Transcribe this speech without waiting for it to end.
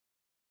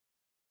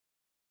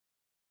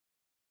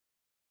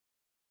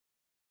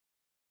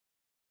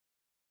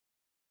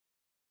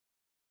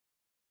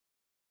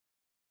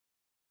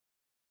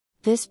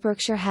This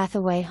Berkshire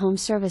Hathaway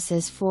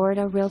HomeServices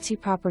Florida Realty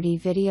property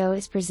video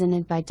is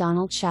presented by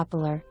Donald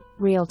Chapeler,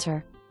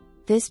 Realtor.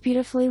 This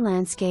beautifully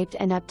landscaped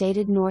and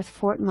updated North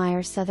Fort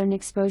Myers southern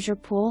exposure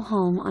pool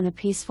home on a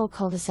peaceful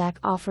cul-de-sac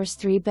offers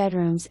 3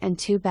 bedrooms and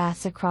 2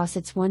 baths across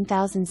its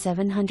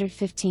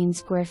 1,715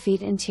 square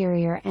feet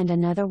interior and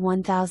another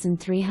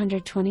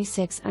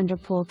 1,326 under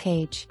pool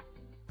cage.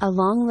 A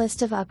long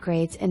list of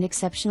upgrades and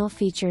exceptional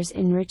features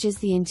enriches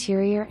the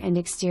interior and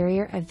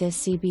exterior of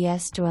this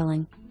CBS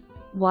dwelling.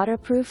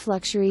 Waterproof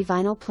luxury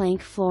vinyl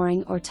plank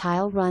flooring or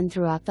tile run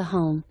throughout the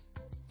home.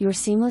 Your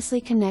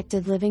seamlessly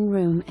connected living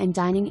room and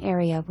dining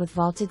area with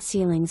vaulted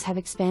ceilings have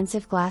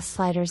expansive glass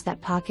sliders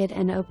that pocket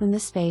and open the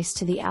space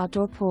to the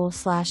outdoor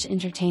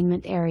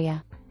pool/entertainment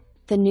area.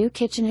 The new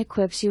kitchen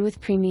equips you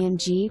with premium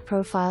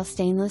G-profile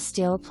stainless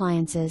steel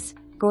appliances,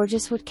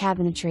 gorgeous wood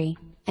cabinetry,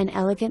 an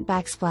elegant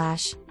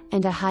backsplash,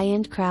 and a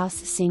high-end Kraus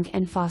sink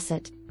and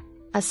faucet.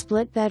 A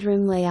split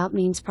bedroom layout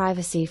means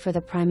privacy for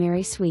the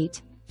primary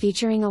suite,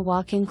 featuring a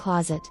walk-in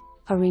closet,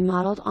 a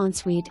remodeled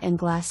ensuite and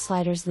glass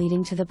sliders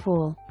leading to the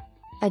pool.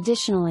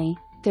 Additionally,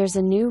 there's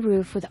a new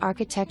roof with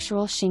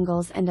architectural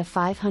shingles and a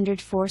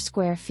 504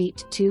 square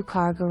feet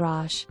 2-car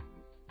garage.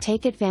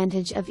 Take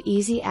advantage of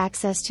easy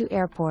access to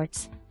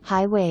airports,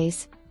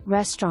 highways,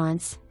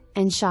 restaurants,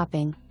 and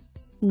shopping.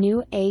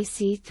 New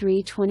AC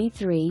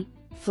 323,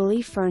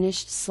 fully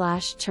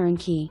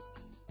furnished/turnkey.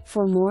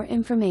 For more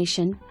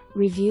information,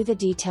 review the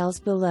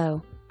details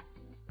below.